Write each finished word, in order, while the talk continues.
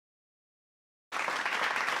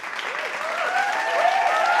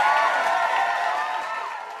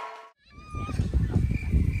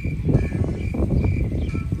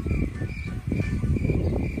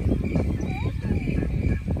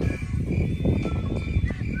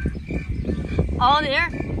Oh, there.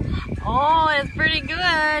 Oh, it's pretty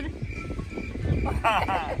good.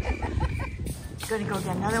 Gonna go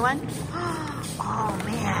get another one. Oh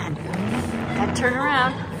man. Gotta turn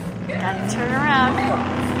around. Gotta turn around.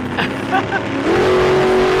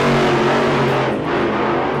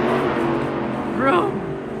 Vroom.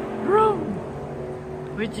 Vroom.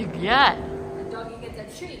 What'd you get? The doggy gets a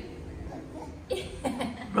treat.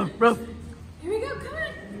 Ruff, ruff. Here we go, come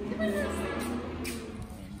on. Come on,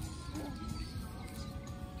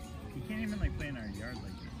 You can't even like play in our yard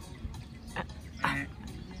like this.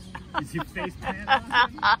 Is your face plant?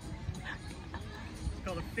 It's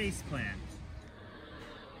called a face plant.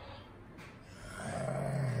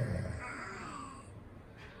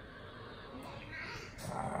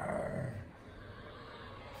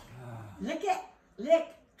 Lick it.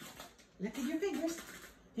 Lick. Look at your fingers.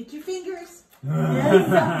 Lick your fingers. That's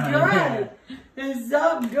something good. That's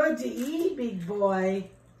something good to eat, big boy.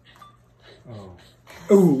 Oh.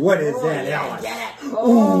 Ooh, what is that, Yeah, Alice? get it.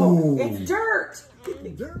 Oh, it's dirt.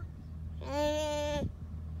 Dirt.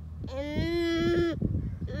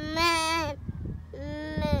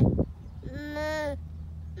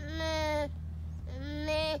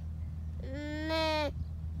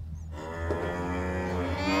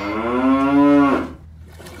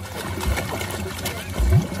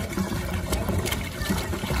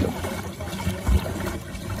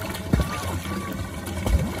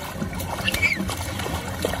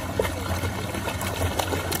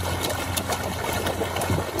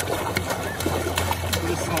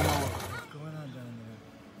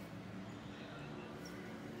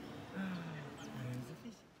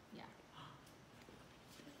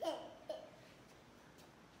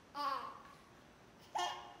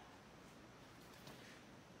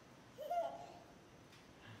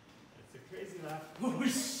 Crazy laugh. Oh,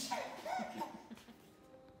 shit.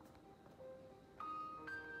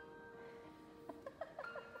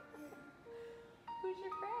 Who's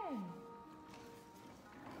your friend?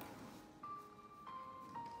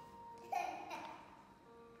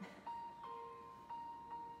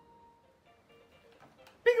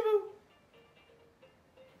 Peekaboo.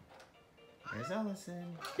 Where's Ellison?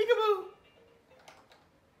 Peekaboo.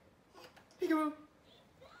 Peekaboo.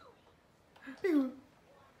 Peekaboo.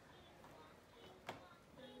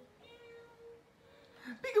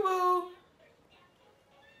 Peekaboo!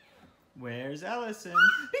 Where's Ellison?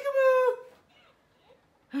 Peekaboo!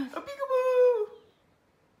 A peekaboo!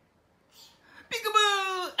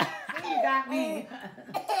 Peekaboo! You got me.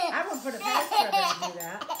 I won't put a past for them to do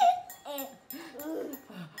that.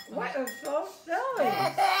 What is so silly?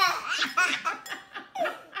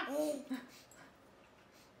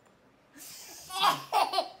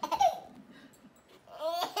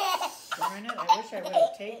 Darn it, I wish I would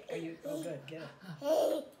have taped. Are you? Oh, good, get it.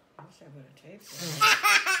 I wish I would have taped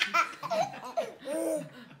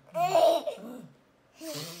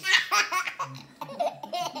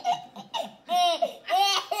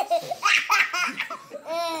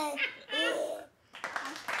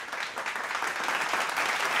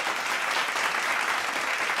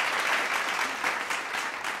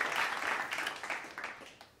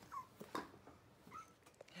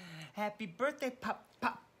Happy birthday, Pop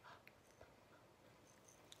Pop.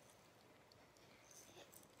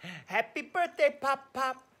 Happy birthday, Pop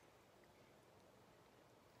Pop.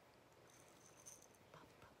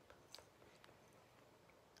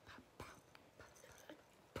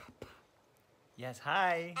 Yes,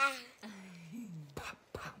 hi. Pop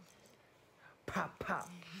Pop. Pop Pop.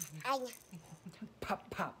 Pop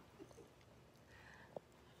Pop.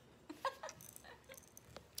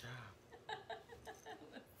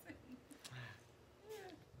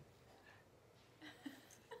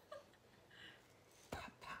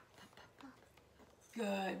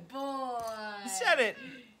 Good boy. You said it.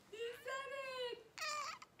 You said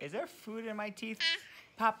it. Is there food in my teeth?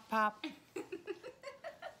 Pop Pop.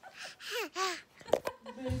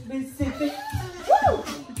 Mississippi. Woo!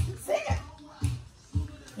 Sing it.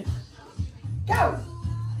 Go.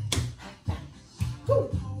 Woo.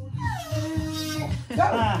 Go.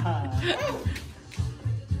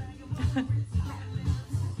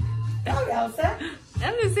 Go, Elsa.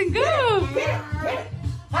 Ellison, go! Get it. Get it.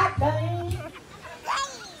 Hot bunny.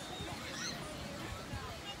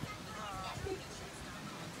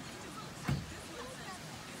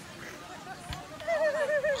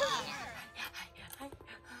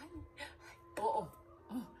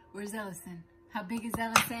 Where's Ellison? How big is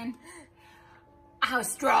Ellison? How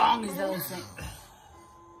strong is Ellison?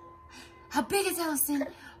 How big is Ellison?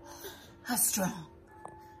 How strong?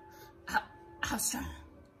 How strong?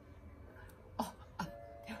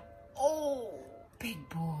 Oh, big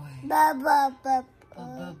boy. Ba ba ba. Ba,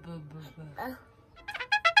 ba, ba, ba, ba.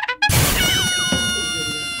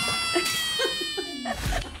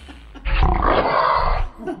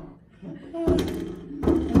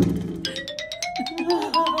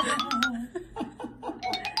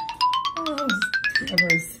 That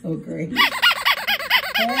was so great. There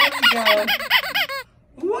we go.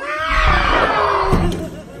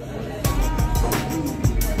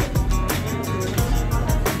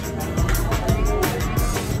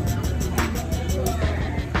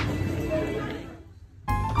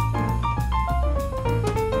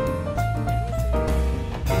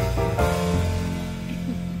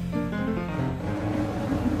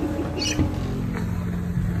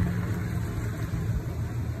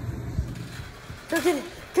 Go get it!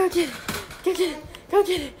 Go get it! Go get it! Go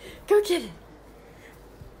get it! Go get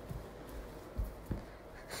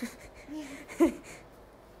it!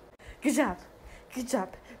 Good job! Good job!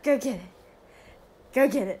 Go get it! Go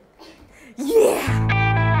get it! Yeah!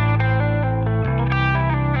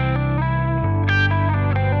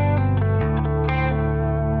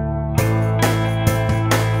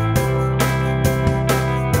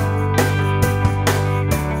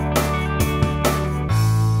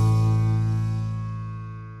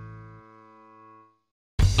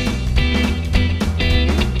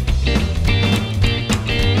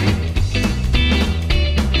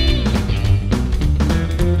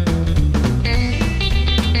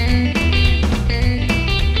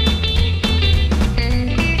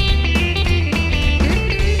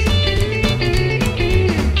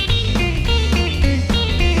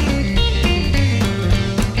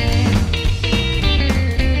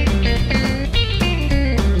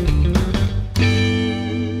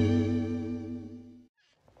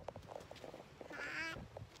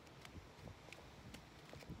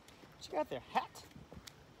 What you got there? Hat?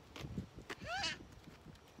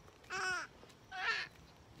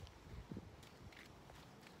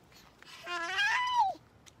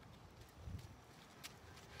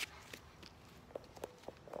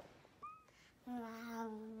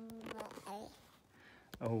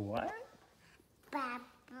 Oh, what?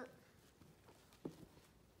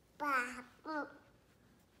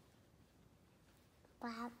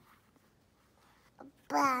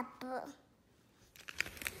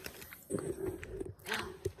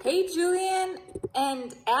 Hey, Julian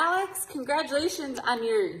and Alex, congratulations on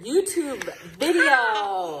your YouTube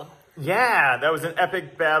video. Yeah, that was an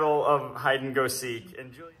epic battle of hide and go seek.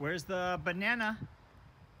 And Julie, Where's the banana?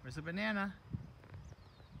 Where's the banana?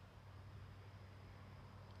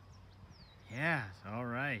 Yes, all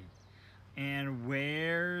right. And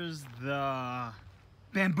where's the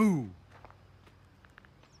bamboo?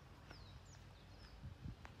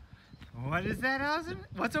 What is that, Ellison?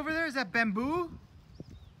 What's over there? Is that bamboo?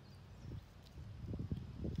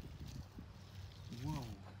 Whoa.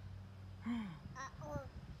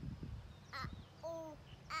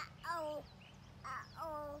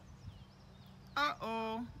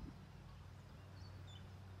 Uh-oh.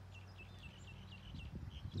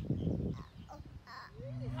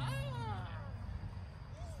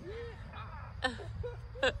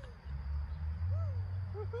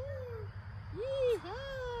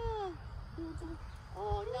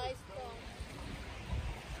 Oh, nice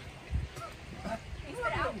one.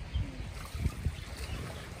 Get out.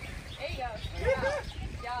 There you go.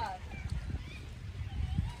 Good job.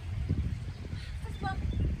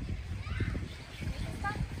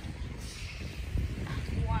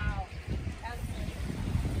 Wow.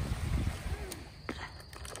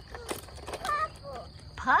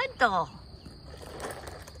 Puddle.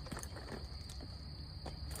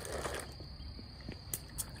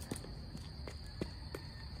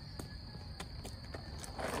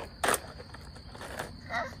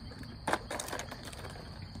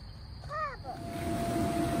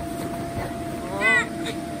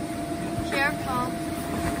 Careful.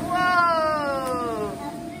 Whoa!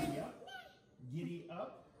 Giddy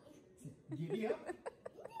up. Giddy up.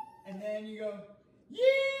 And then you go, yeah!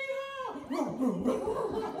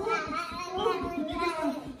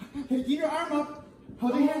 Hey, keep your arm up.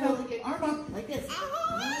 Hold your hand up. Arm up. Like this.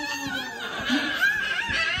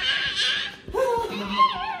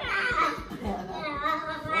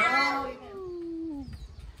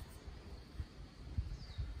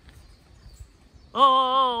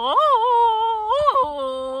 Oh!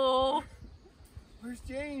 Where's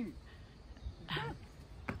Jane?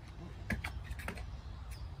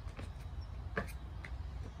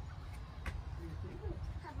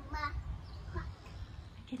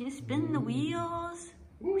 Can you spin the wheels?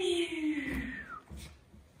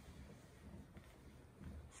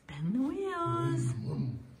 Spin the wheels.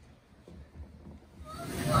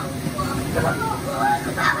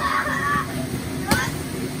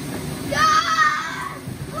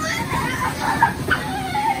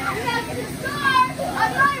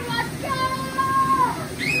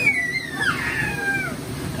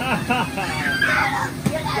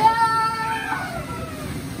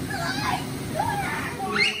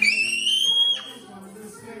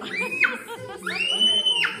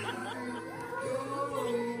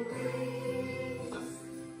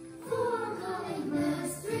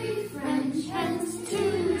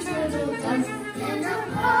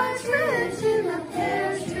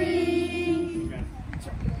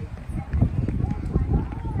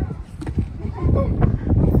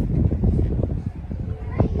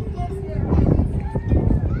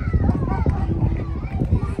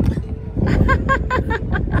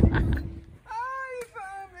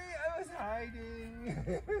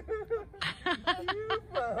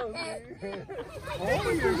 You were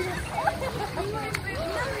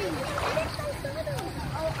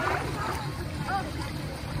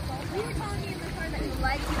telling me in the car that you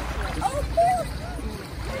like it. Oh, cool.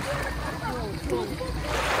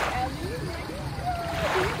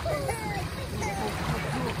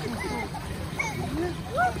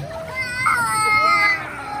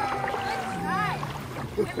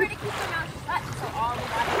 Remember to keep your mouth shut so all the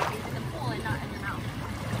water stays in the pool and not in your mouth.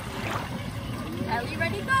 Ellie,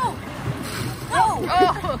 ready, go! Go!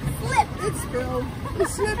 Oh! Slip! Let's go.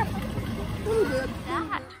 Let's slip. A little bit.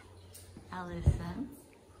 That, Ellison.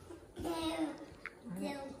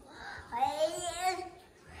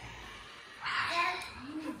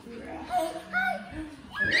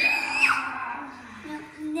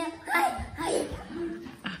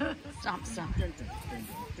 Stomp, stomp.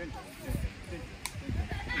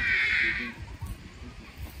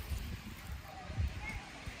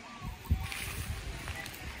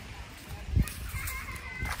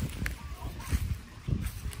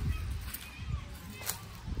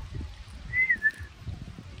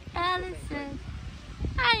 Ellison.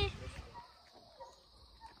 Hi.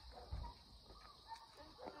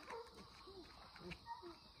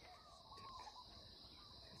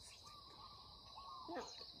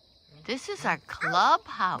 This is our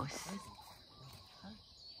clubhouse.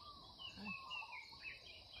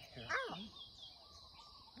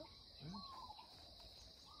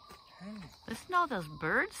 Listen to all those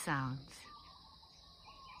bird sounds.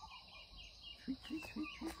 The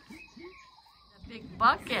big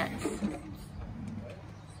buckets.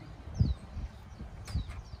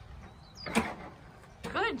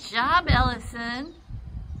 Good job, Ellison.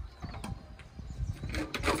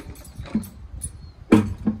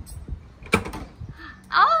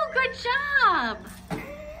 Oh, good job.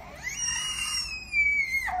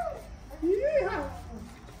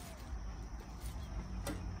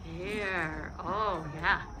 Here. Oh,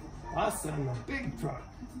 yeah. Us in the big truck.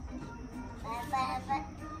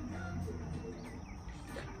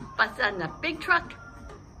 Bus on the big truck.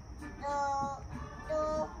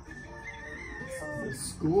 The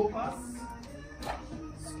school bus.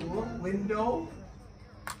 School window.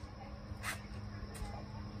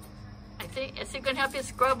 Is it going to help you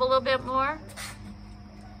scrub a little bit more?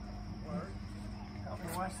 Help me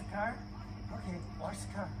wash the car? Okay, wash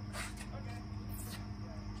the car.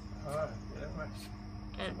 Get it much.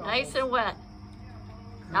 Get it nice and wet.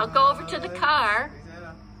 Now go over to the car.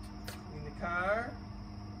 In the car.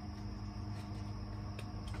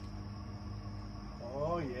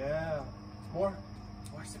 Oh yeah. More.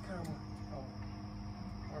 Wash the car more. Oh.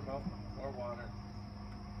 More milk. More water.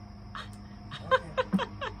 Okay.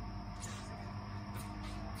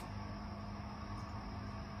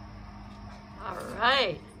 All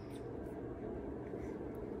right.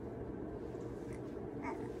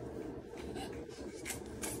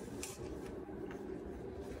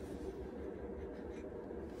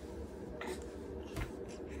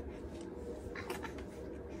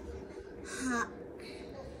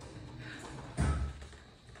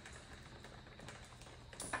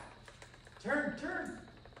 Turn.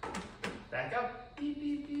 Back up. Beep,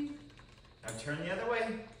 beep, beep. Now turn the other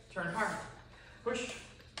way. Turn hard. Push.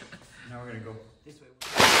 Now we're gonna go